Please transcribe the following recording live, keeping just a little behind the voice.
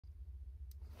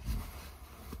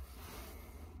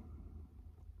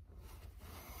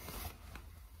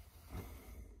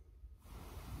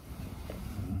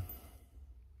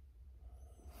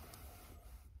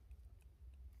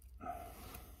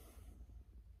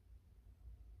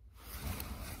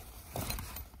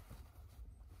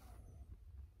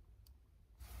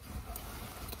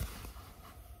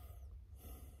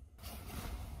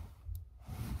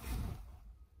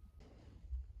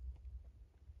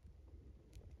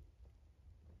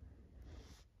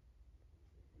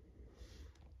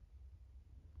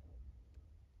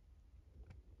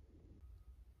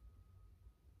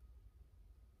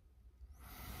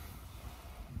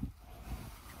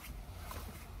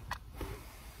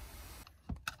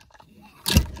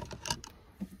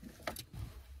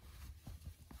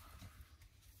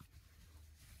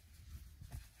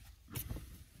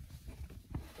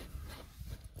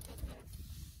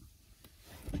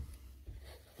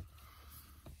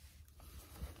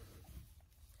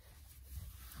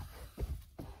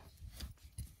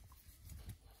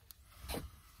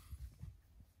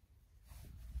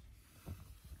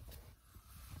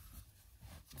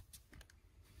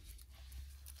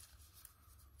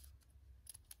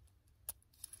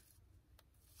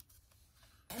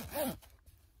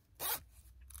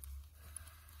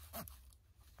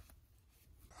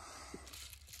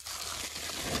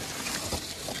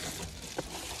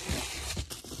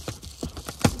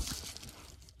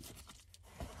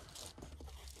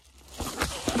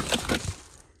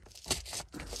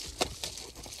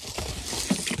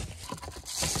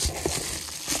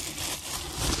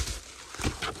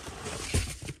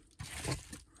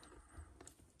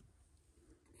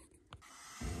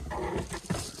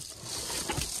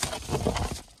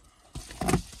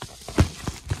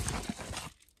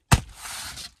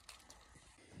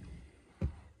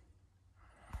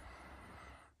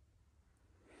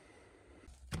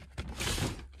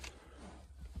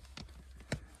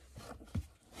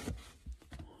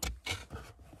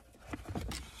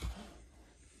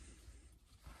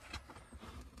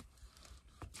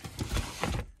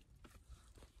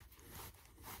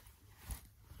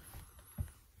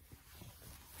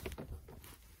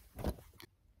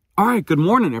All right, good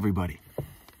morning, everybody.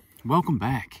 Welcome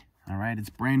back. All right,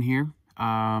 it's Bran here.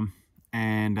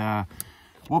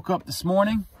 Woke up this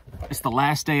morning. It's the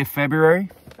last day of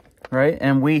February, right?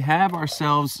 And we have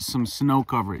ourselves some snow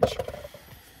coverage.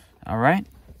 All right,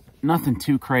 nothing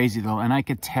too crazy though. And I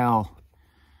could tell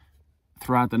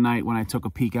throughout the night when I took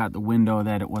a peek out the window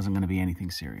that it wasn't going to be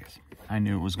anything serious. I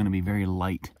knew it was going to be very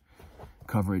light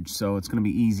coverage, so it's going to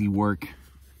be easy work.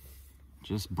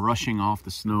 Just brushing off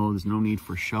the snow. There's no need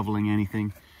for shoveling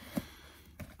anything.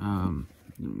 I'm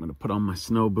gonna put on my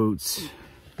snow boots.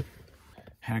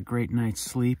 Had a great night's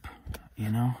sleep, you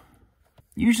know.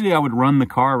 Usually I would run the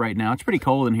car right now. It's pretty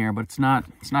cold in here, but it's not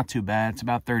too bad. It's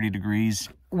about 30 degrees.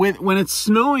 When it's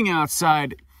snowing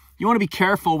outside, you want to be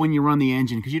careful when you run the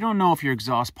engine because you don't know if your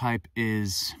exhaust pipe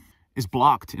is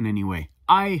blocked in any way.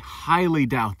 I highly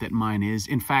doubt that mine is.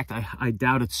 In fact, I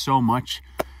doubt it so much.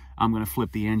 I'm going to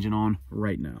flip the engine on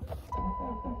right now.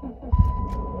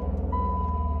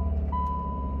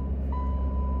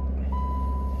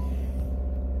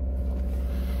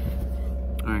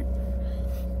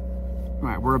 All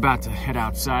right, we're about to head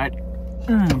outside.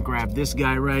 Grab this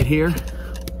guy right here.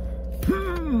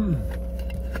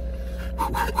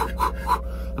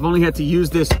 I've only had to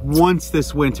use this once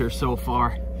this winter so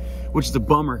far, which is a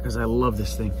bummer because I love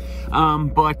this thing.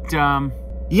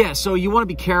 Yeah, so you want to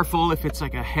be careful if it's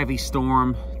like a heavy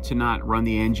storm to not run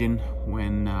the engine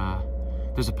when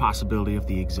there's a possibility of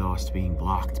the exhaust being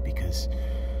blocked, because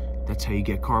that's how you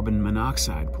get carbon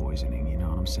monoxide poisoning, you know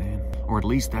what I'm saying? Or at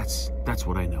least that's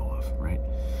what I know of, right?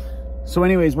 So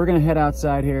anyways, we're gonna head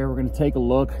outside here. We're gonna take a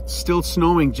look. It's still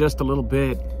snowing just a little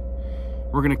bit.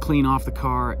 We're gonna clean off the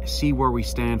car, see where we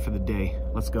stand for the day.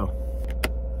 Let's go.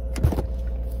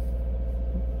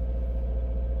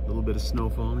 A little bit of snow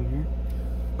falling here.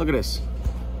 Look at this.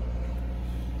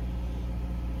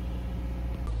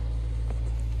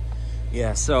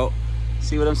 Yeah, so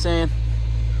see what I'm saying?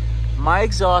 My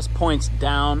exhaust points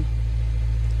down.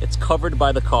 It's covered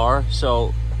by the car,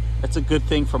 so that's a good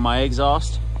thing for my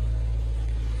exhaust.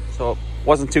 So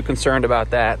wasn't too concerned about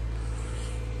that.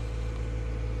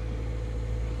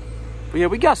 But yeah,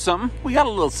 we got something. We got a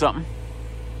little something.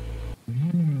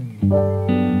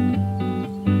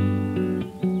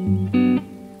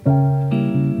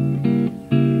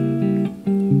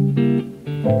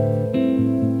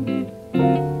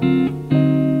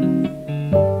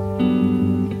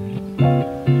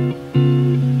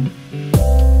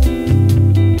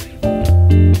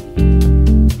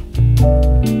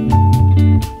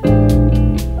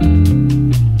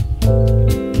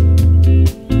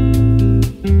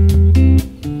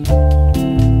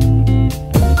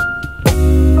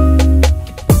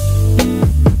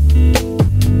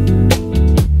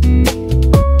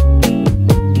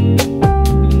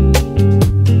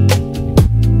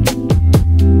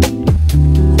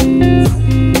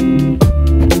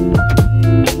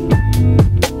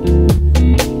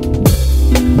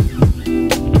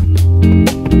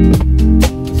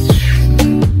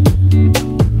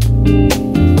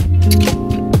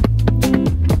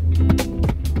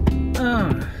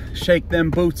 Shake them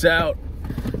boots out.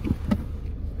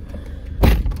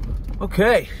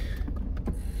 Okay.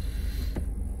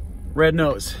 Red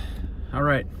nose. All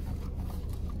right.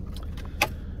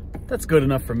 That's good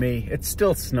enough for me. It's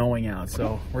still snowing out,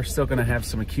 so we're still gonna have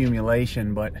some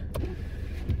accumulation, but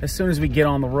as soon as we get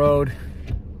on the road,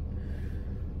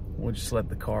 we'll just let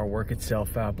the car work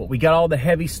itself out. But we got all the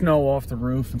heavy snow off the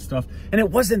roof and stuff, and it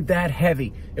wasn't that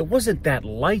heavy. It wasn't that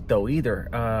light though either.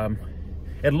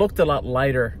 It looked a lot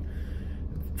lighter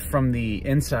from the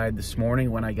inside this morning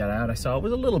when I got out. I saw it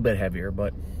was a little bit heavier,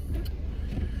 but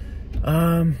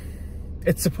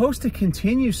it's supposed to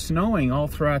continue snowing all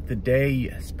throughout the day.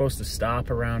 It's supposed to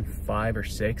stop around 5 or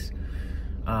 6.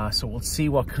 So we'll see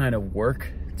what kind of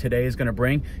work today is going to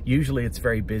bring. Usually it's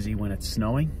very busy when it's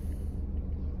snowing.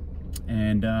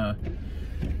 And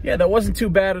yeah, that wasn't too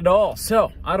bad at all.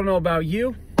 So I don't know about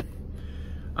you.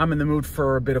 I'm in the mood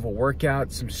for a bit of a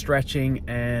workout, some stretching,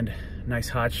 and a nice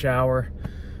hot shower,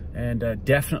 and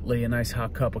definitely a nice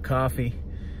hot cup of coffee.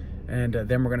 And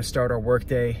then we're going to start our work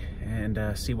day and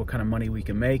see what kind of money we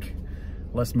can make.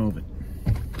 Let's move it.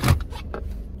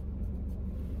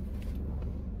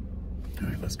 All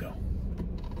right, let's go.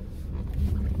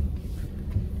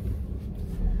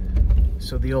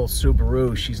 So the old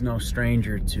Subaru, she's no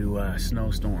stranger to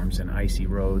snowstorms and icy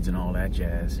roads and all that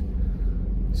jazz.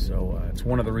 So it's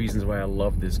one of the reasons why I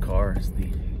love this car, is the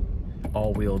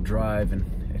all-wheel drive, and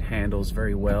it handles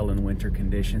very well in winter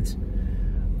conditions.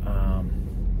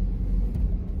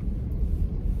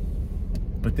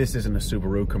 But this isn't a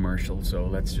Subaru commercial, so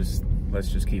let's just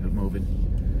keep it moving.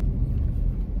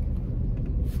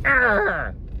 All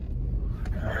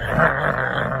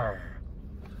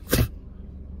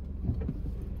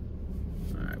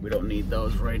right, we don't need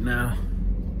those right now.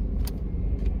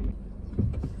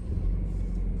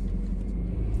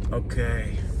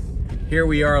 Okay, here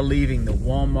we are leaving the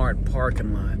Walmart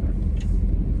parking lot.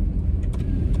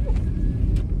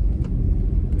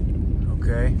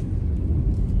 Okay.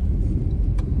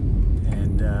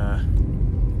 And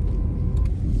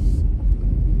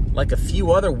like a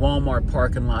few other Walmart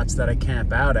parking lots that I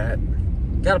camp out at,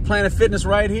 got a Planet Fitness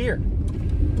right here.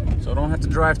 So I don't have to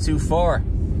drive too far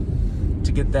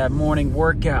to get that morning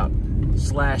workout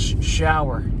 /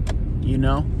 shower, you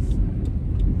know?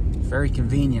 Very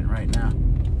convenient right now.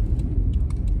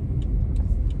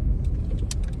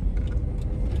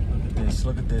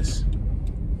 Look at this.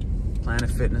 Planet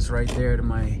Fitness right there to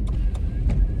my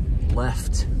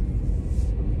left.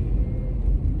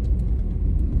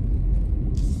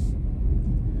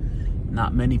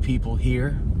 Not many people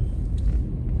here,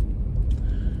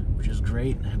 which is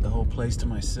great. I have the whole place to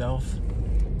myself.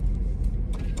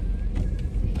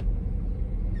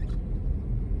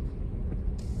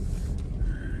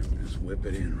 Just whip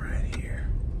it in right here.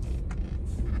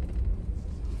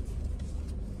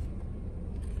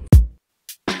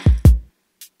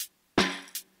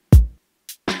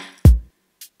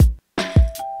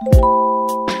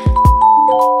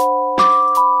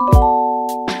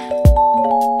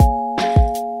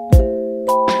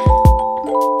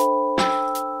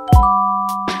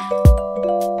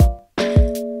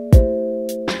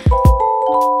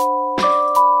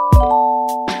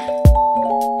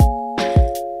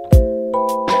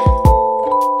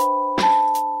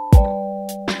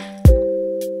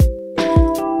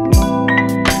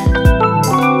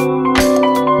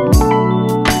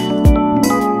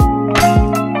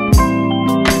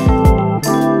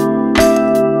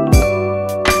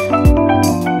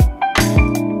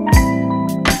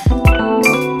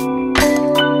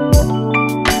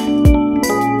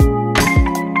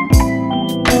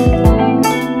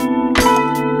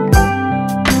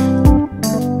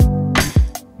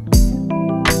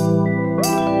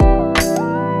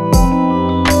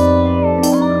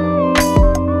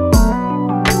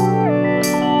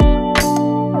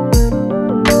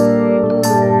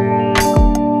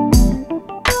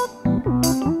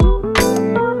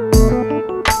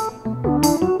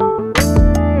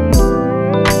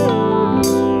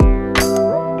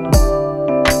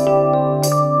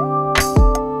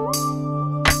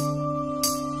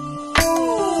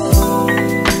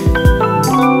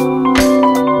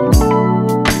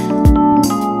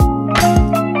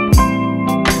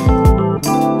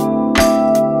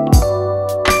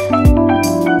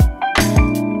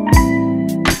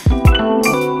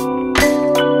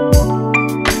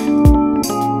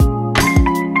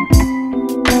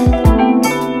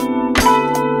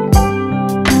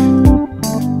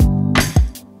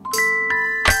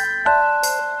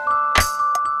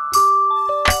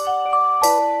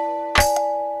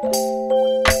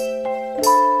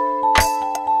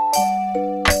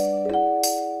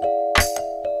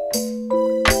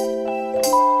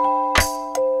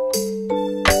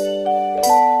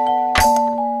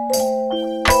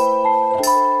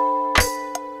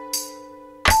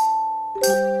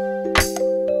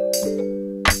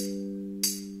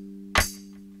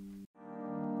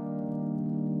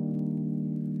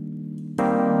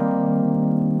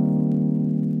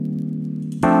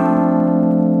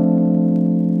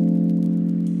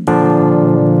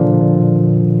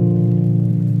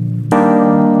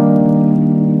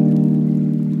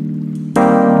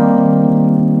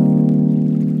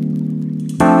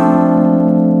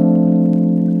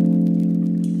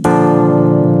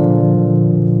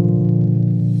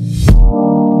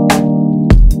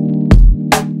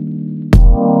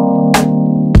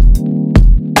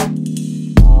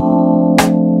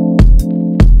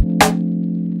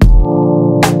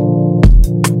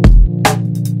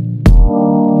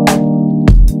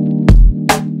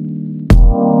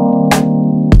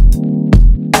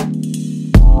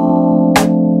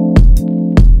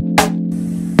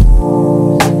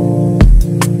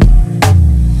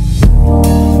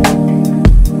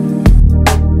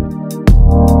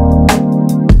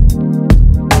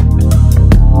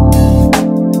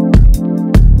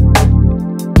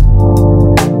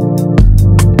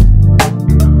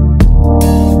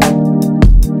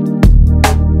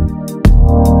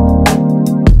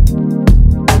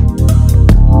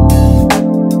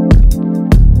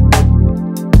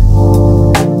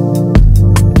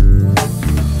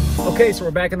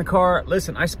 we're back in the car.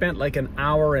 Listen, I spent like an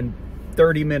hour and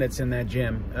 30 minutes in that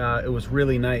gym. It was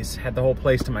really nice. Had the whole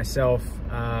place to myself.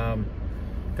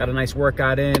 Got a nice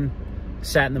workout in,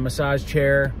 sat in the massage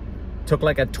chair, took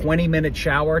like a 20-minute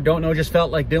shower. Don't know, just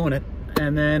felt like doing it.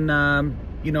 And then,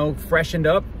 you know, freshened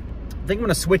up. I think I'm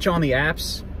gonna switch on the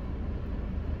apps,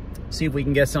 see if we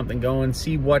can get something going,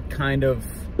 see what kind of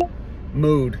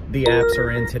mood the apps are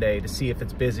in today to see if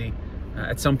it's busy.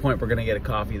 At some point, we're gonna get a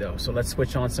coffee though. So let's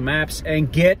switch on some apps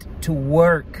and get to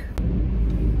work.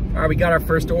 All right, we got our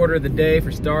first order of the day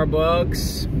for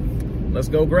Starbucks. Let's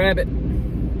go grab it.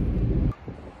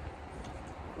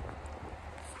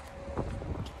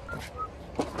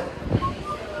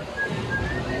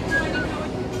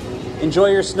 Enjoy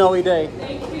your snowy day.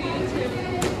 Thank you, you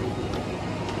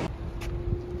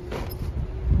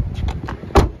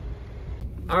too.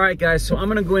 All right, guys, so I'm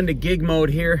gonna go into gig mode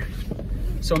here.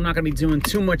 So I'm not gonna be doing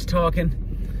too much talking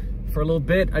for a little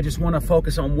bit. I just wanna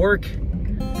focus on work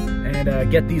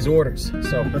and get these orders.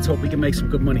 So let's hope we can make some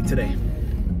good money today.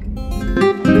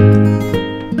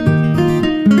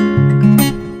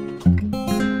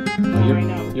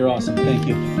 You're awesome, thank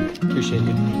you. Appreciate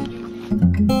you.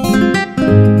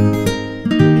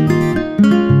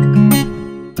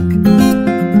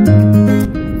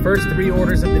 First 3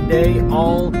 orders of the day,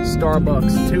 all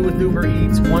Starbucks. 2 with Uber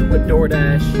Eats, 1 with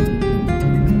DoorDash.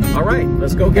 All right,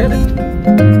 let's go get it.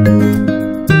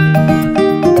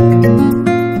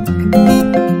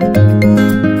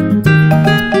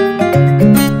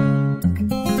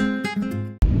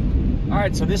 All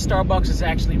right, so this Starbucks is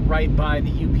actually right by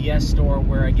the UPS store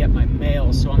where I get my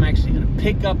mail. So I'm actually gonna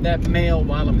pick up that mail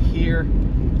while I'm here,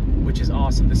 which is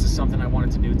awesome. This is something I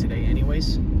wanted to do today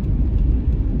anyways.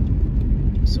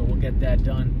 So we'll get that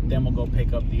done, then we'll go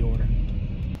pick up the order.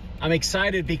 I'm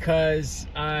excited because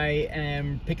I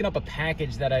am picking up a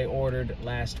package that I ordered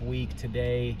last week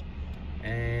today,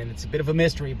 and it's a bit of a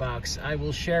mystery box. I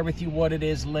will share with you what it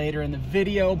is later in the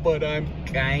video, but I'm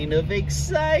kind of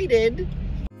excited.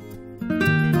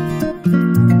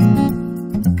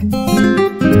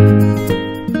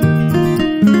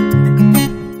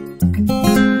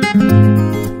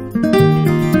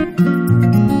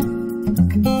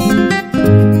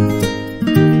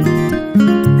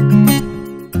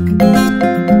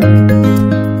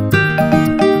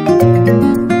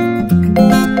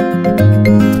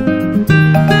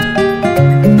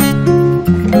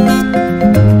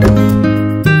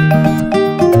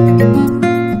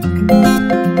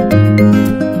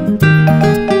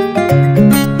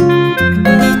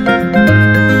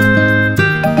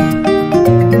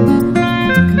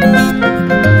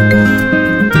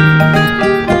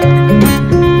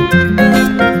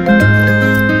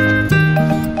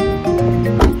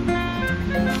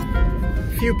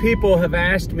 People have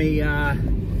asked me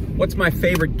what's my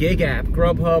favorite gig app,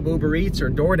 Grubhub, Uber Eats, or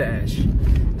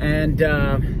DoorDash, and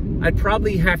I'd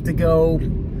probably have to go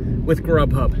with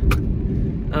Grubhub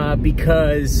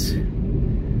because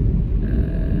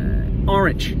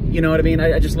orange, you know what I mean?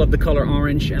 I just love the color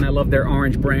orange, and I love their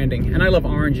orange branding, and I love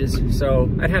oranges,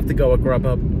 so I'd have to go with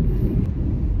Grubhub.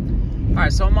 All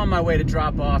right, so I'm on my way to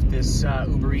drop off this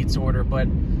Uber Eats order, but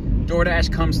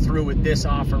DoorDash comes through with this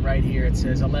offer right here. It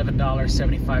says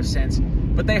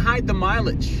 $11.75, but they hide the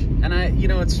mileage. And you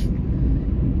know, it's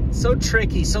so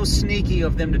tricky, so sneaky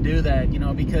of them to do that, you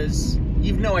know, because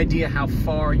you've no idea how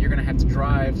far you're gonna have to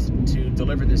drive to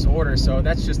deliver this order. So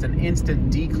that's just an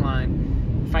instant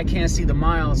decline. If I can't see the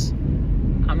miles,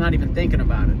 I'm not even thinking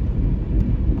about it.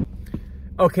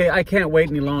 Okay, I can't wait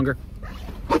any longer.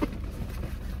 Let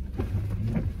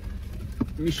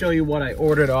me show you what I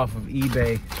ordered off of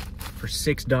eBay for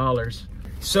 $6.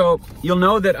 So you'll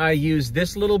know that I use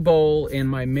this little bowl in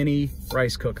my mini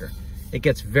rice cooker. It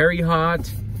gets very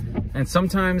hot, and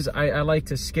sometimes I like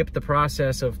to skip the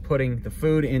process of putting the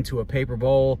food into a paper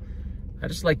bowl. I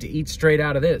just like to eat straight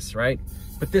out of this, right?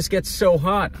 But this gets so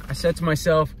hot, I said to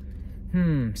myself,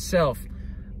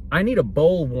 I need a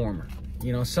bowl warmer.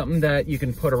 You know, something that you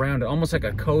can put around it, almost like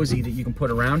a cozy that you can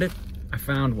put around it. I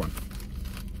found one.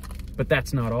 But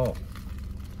that's not all.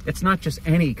 It's not just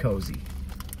any cozy,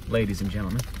 ladies and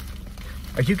gentlemen.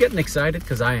 Are you getting excited?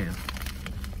 Because I am.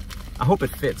 I hope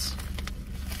it fits.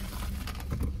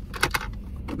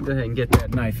 Go ahead and get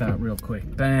that knife out real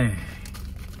quick. Bang.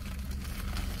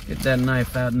 Get that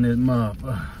knife out in this mug.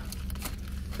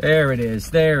 There it is.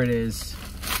 There it is.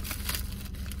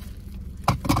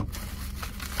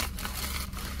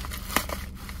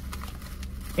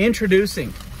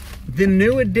 Introducing the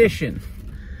new edition.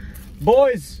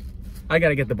 Boys, I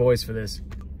gotta get the boys for this.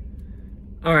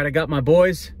 All right, I got my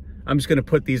boys. I'm just gonna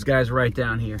put these guys right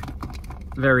down here.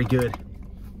 Very good.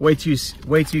 Wait till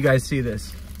you guys see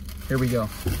this. Here we go.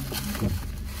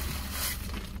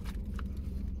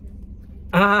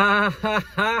 Ah, ha,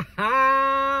 ha,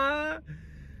 ha.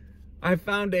 I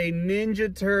found a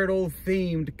Ninja Turtle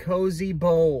themed cozy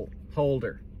bowl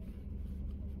holder.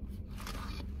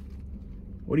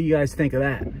 What do you guys think of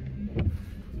that?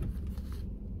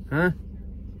 Huh?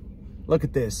 Look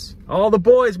at this. All the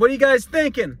boys, what are you guys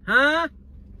thinking? Huh?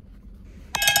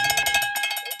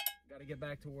 Gotta get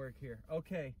back to work here.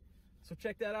 Okay, so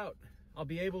check that out. I'll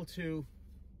be able to,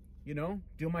 you know,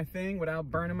 do my thing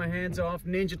without burning my hands off,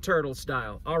 Ninja Turtle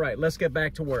style. All right, let's get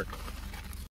back to work.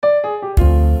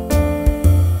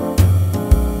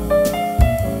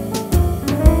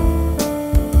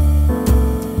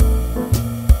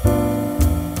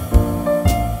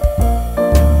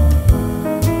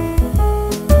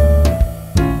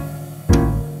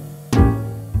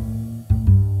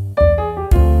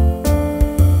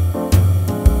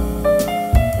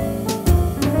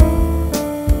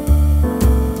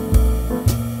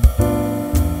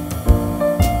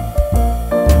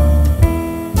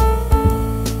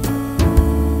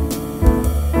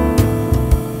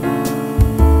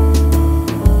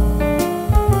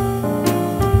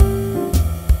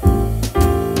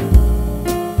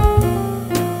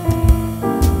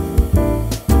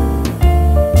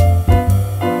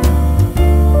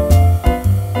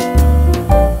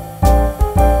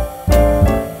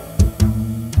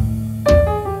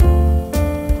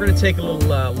 Take a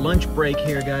little lunch break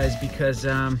here, guys, because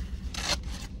I'm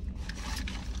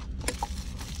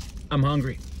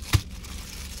hungry.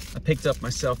 I picked up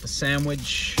myself a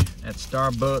sandwich at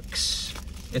Starbucks.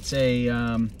 It's a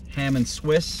ham and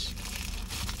Swiss.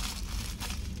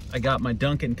 I got my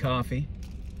Dunkin' coffee.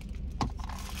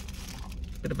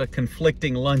 Bit of a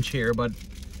conflicting lunch here, but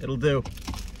it'll do.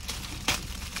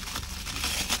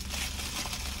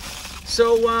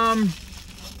 So,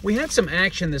 we had some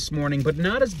action this morning, but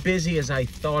not as busy as I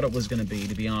thought it was going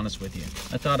to be honest with you.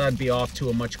 I thought I'd be off to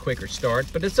a much quicker start,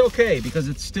 but it's okay because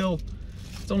it's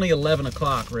only 11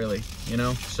 o'clock really, you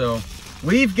know? So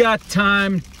we've got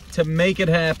time to make it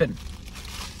happen.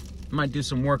 Might do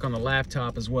some work on the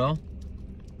laptop as well.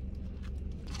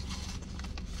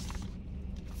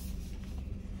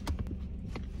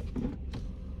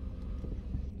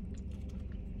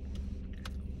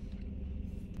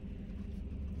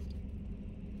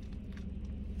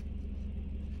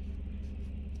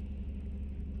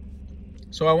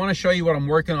 So I want to show you what I'm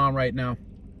working on right now.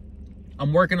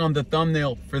 I'm working on the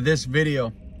thumbnail for this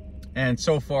video, and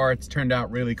so far it's turned out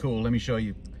really cool. Let me show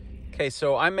you. Okay,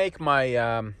 so I make my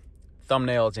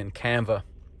thumbnails in Canva.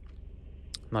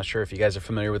 I'm not sure if you guys are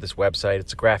familiar with this website.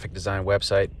 It's a graphic design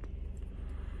website.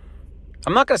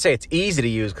 I'm not going to say it's easy to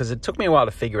use because it took me a while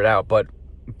to figure it out, but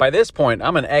by this point,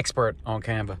 I'm an expert on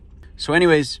Canva. So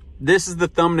anyways, this is the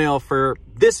thumbnail for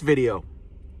this video.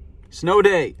 Snow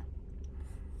day.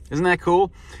 Isn't that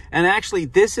cool? And actually,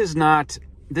 this is not,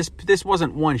 this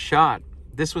wasn't one shot.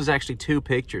 This was actually two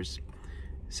pictures.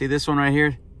 See this one right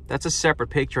here? That's a separate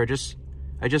picture.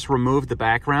 I just removed the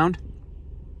background,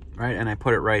 right? And I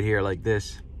put it right here like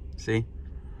this, see?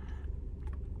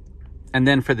 And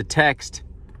then for the text,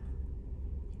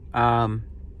 you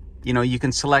know, you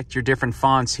can select your different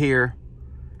fonts here,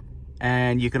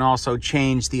 and you can also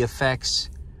change the effects.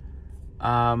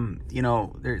 You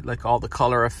know, they're like all the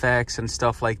color effects and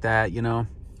stuff like that, you know.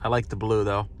 I like the blue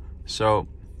though. So,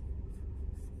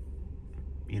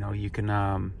 you know, you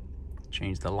can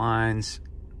change the lines.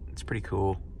 It's pretty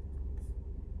cool.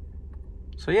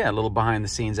 So yeah, a little behind the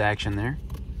scenes action there.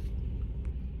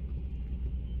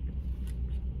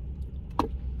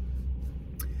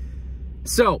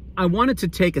 So I wanted to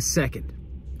take a second,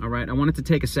 all right? I wanted to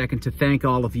take a second to thank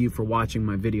all of you for watching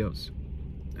my videos.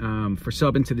 For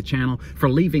subbing to the channel, for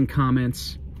leaving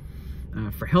comments,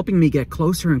 for helping me get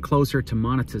closer and closer to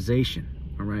monetization,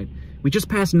 all right? We just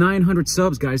passed 900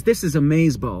 subs, guys. This is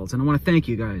amazeballs, and I want to thank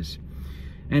you guys.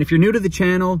 And if you're new to the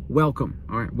channel, welcome,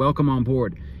 all right? Welcome on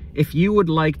board. If you would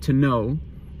like to know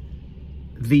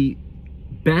the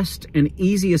best and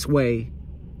easiest way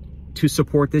to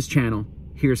support this channel,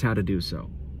 here's how to do so.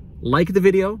 Like the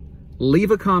video, leave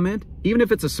a comment, even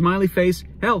if it's a smiley face.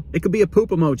 Hell, it could be a poop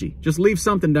emoji. Just leave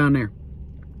something down there.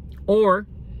 Or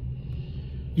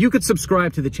you could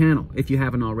subscribe to the channel if you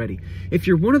haven't already. If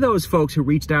you're one of those folks who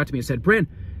reached out to me and said, Brent,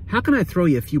 how can I throw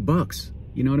you a few bucks?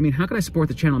 You know what I mean? How can I support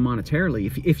the channel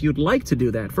monetarily? If you'd like to do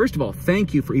that, first of all,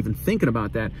 thank you for even thinking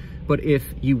about that. But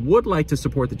if you would like to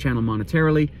support the channel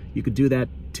monetarily, you could do that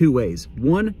two ways.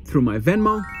 One, through my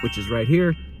Venmo, which is right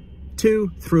here.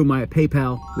 Two, through my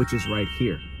PayPal, which is right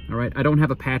here. All right, I don't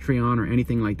have a Patreon or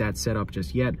anything like that set up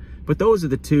just yet, but those are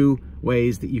the two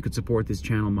ways that you could support this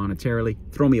channel monetarily.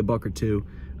 Throw me a buck or two.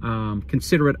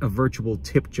 consider it a virtual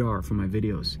tip jar for my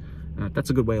videos. That's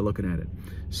a good way of looking at it.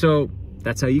 So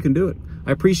that's how you can do it.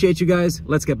 I appreciate you guys.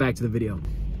 Let's get back to the video.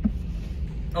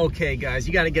 Okay guys,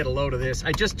 you got to get a load of this.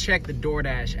 I just checked the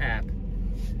DoorDash app.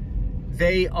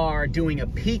 They are doing a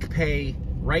peak pay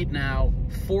right now,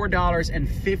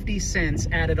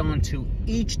 $4.50 added on to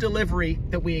each delivery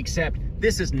that we accept.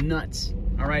 This is nuts.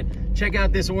 All right, check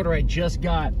out this order I just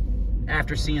got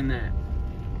after seeing that.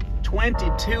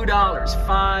 $22,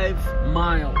 5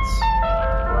 miles.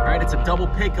 All right, it's a double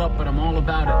pickup, but I'm all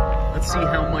about it. Let's see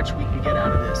how much we can get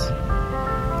out of this.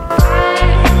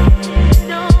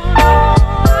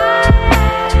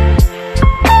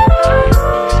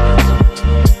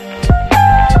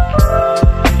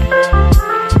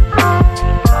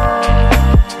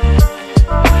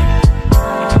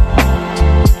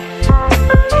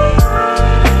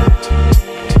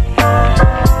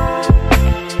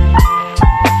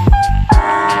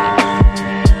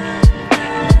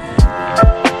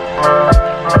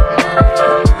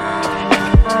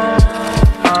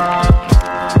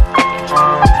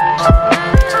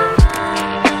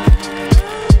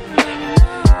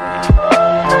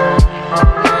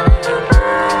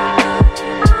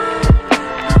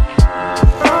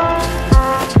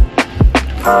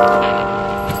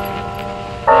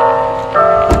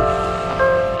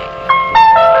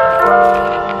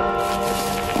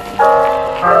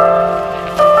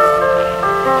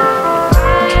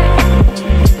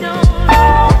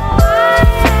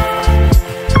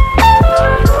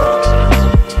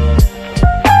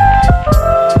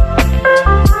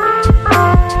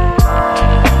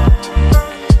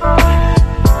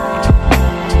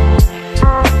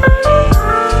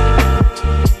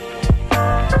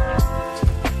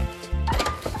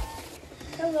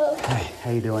 How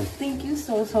you doing? Thank you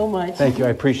so much. Thank you, I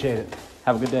appreciate it.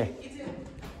 Have a good day.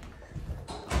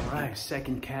 All right,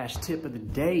 second cash tip of the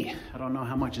day. I don't know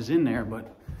how much is in there,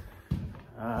 but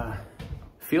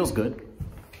feels good.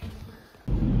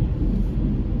 All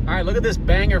right, look at this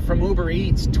banger from Uber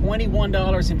Eats.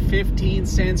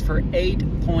 $21.15 for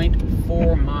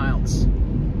 8.4 miles.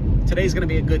 Today's gonna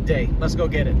be a good day. Let's go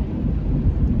get it.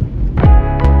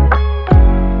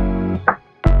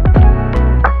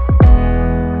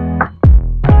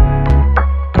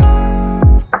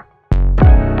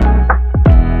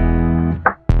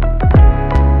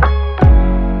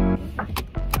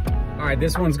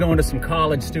 This one's going to some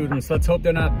college students. Let's hope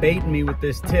they're not baiting me with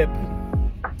this tip,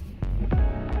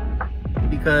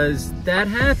 because that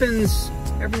happens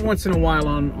every once in a while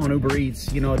on Uber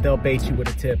Eats. You know, they'll bait you with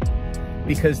a tip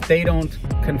because they don't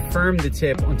confirm the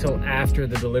tip until after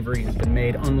the delivery has been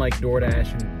made. Unlike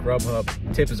DoorDash and Grubhub,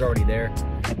 the tip is already there.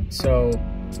 So,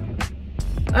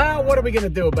 what are we gonna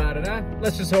do about it, huh?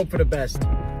 Let's just hope for the best.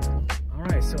 All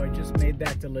right, so I just made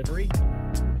that delivery.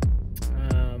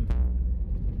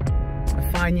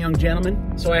 Fine young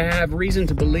gentleman, so I have reason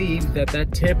to believe that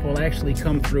that tip will actually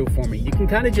come through for me. You can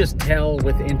kind of just tell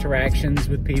with interactions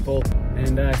with people,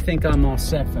 and I think I'm all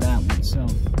set for that one. So,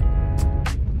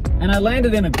 and I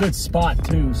landed in a good spot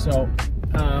too, so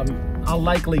I'll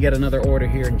likely get another order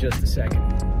here in just a second.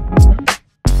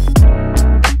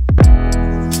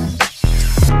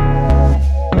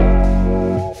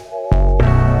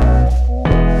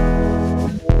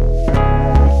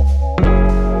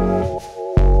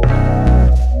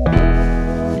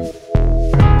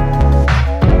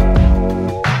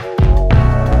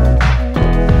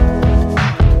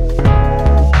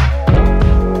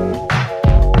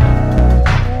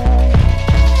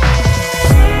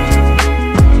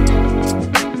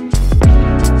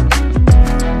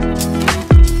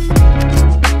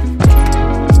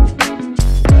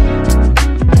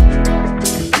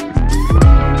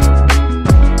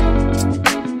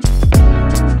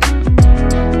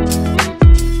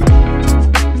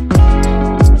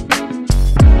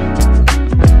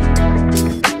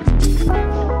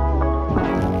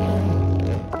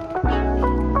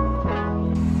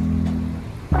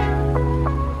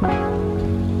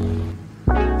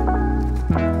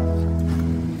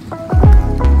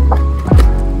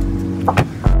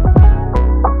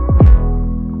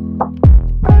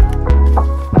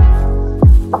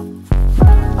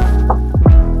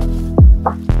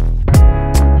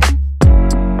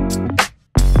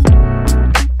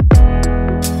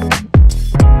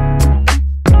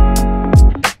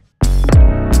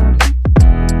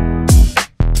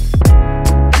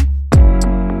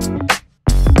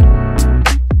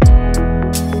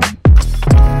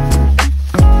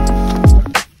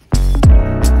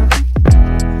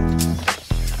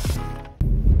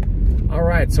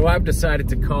 So I've decided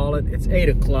to call it. It's 8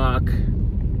 o'clock.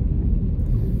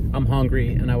 I'm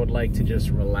hungry and I would like to just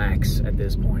relax at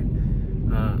this point.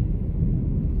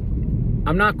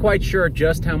 I'm not quite sure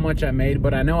just how much I made,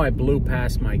 but I know I blew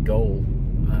past my goal,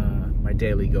 my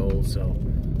daily goal, so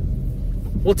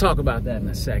we'll talk about that in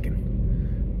a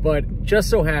second. But just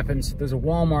so happens, there's a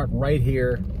Walmart right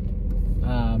here,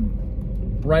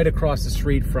 right across the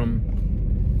street from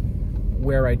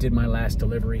where I did my last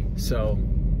delivery, so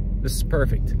this is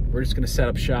perfect. We're just gonna set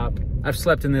up shop. I've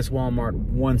slept in this Walmart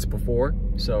once before,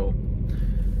 so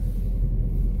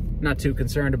not too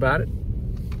concerned about it,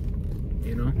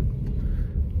 you know.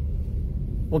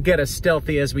 We'll get as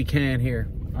stealthy as we can here,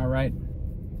 all right?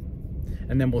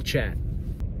 And then we'll chat.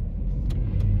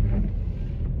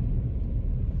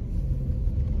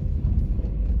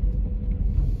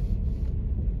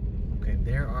 Okay,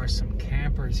 there are some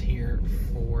campers here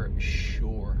for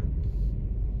sure.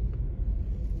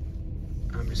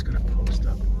 I'm just gonna post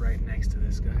up right next to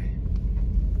this guy.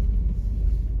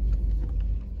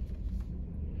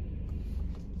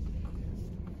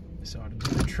 This ought to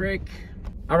do the trick.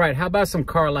 All right, how about some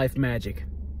car life magic?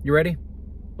 You ready?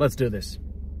 Let's do this.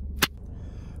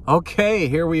 Okay,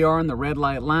 here we are in the red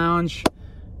light lounge.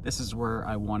 This is where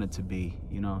I wanted to be,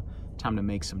 you know, time to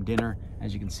make some dinner.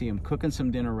 As you can see, I'm cooking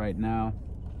some dinner right now.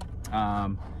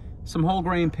 Some whole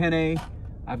grain penne.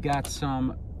 I've got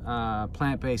some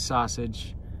plant-based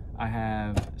sausage. I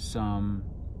have some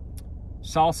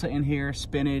salsa in here,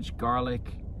 spinach, garlic,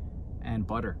 and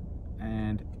butter.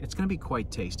 And it's gonna be quite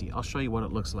tasty. I'll show you what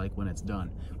it looks like when it's done.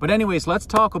 But anyways, let's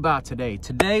talk about today.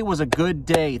 Today was a good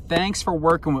day. Thanks for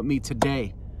working with me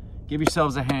today. Give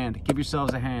yourselves a hand, give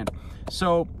yourselves a hand.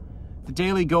 So the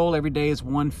daily goal every day is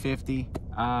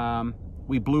 $150.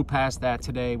 We blew past that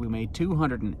today. We made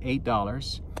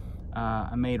 $208.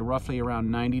 I made roughly around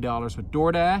 $90 with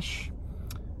DoorDash.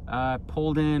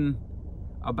 Pulled in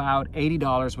about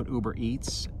 $80 with Uber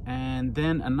Eats, and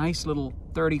then a nice little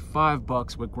 35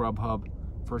 bucks with Grubhub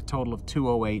for a total of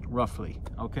 208 roughly.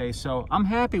 Okay, so I'm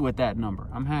happy with that number.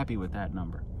 I'm happy with that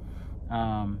number.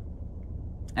 And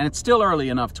it's still early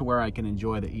enough to where I can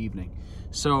enjoy the evening.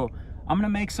 So I'm gonna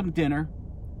make some dinner,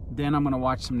 then I'm gonna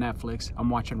watch some Netflix. I'm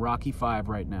watching Rocky 5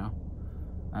 right now.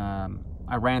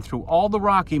 I ran through all the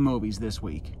Rocky movies this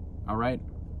week, all right?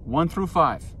 1 through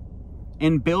 5.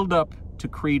 In build up to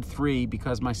Creed 3,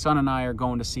 because my son and I are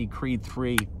going to see Creed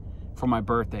 3 for my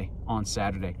birthday on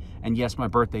Saturday. And yes, my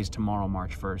birthday's tomorrow,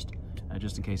 March 1st,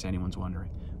 just in case anyone's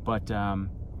wondering. But I'll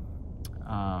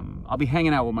be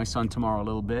hanging out with my son tomorrow a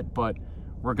little bit, but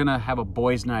we're gonna have a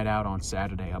boys' night out on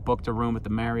Saturday. I booked a room at the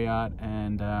Marriott,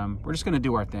 and we're just gonna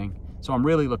do our thing. So I'm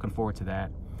really looking forward to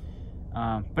that.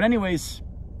 But anyways,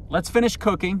 let's finish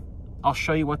cooking. I'll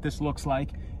show you what this looks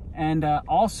like. And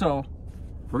also,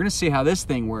 we're gonna see how this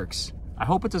thing works. I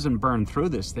hope it doesn't burn through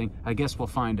this thing. I guess we'll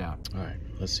find out. All right,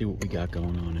 let's see what we got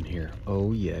going on in here.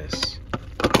 Oh yes.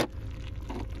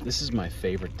 This is my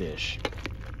favorite dish.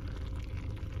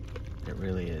 It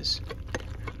really is.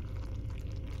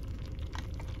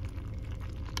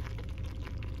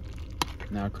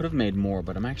 Now I could have made more,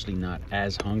 but I'm actually not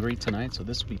as hungry tonight, so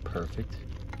this will be perfect.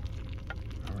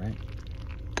 All right.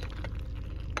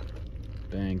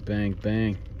 Bang, bang,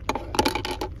 bang.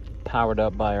 Powered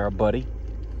up by our buddy,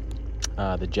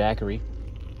 the Jackery.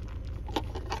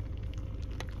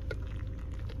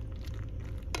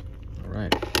 All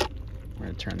right, we're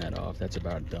gonna turn that off. That's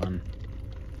about done.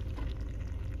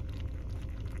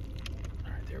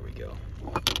 All right, there we go.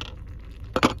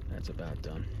 That's about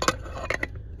done.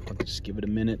 I'll just give it a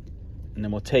minute, and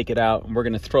then we'll take it out, and we're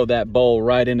gonna throw that bowl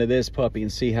right into this puppy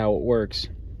and see how it works.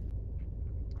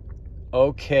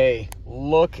 Okay,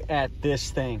 look at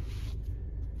this thing.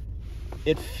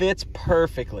 It fits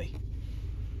perfectly.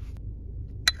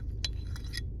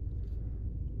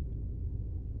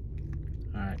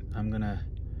 All right, I'm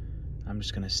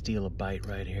just gonna steal a bite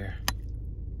right here.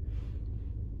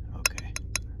 Okay.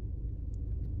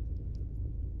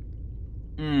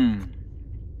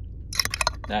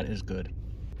 That is good.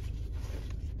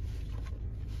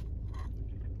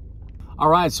 All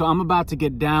right, so I'm about to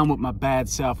get down with my bad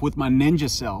self, with my ninja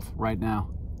self right now.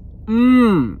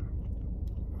 We're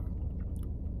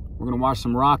gonna watch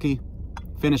some Rocky,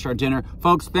 finish our dinner.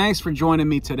 Folks, thanks for joining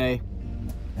me today.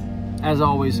 As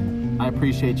always, I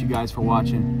appreciate you guys for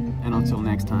watching, and until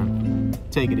next time,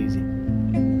 take it easy.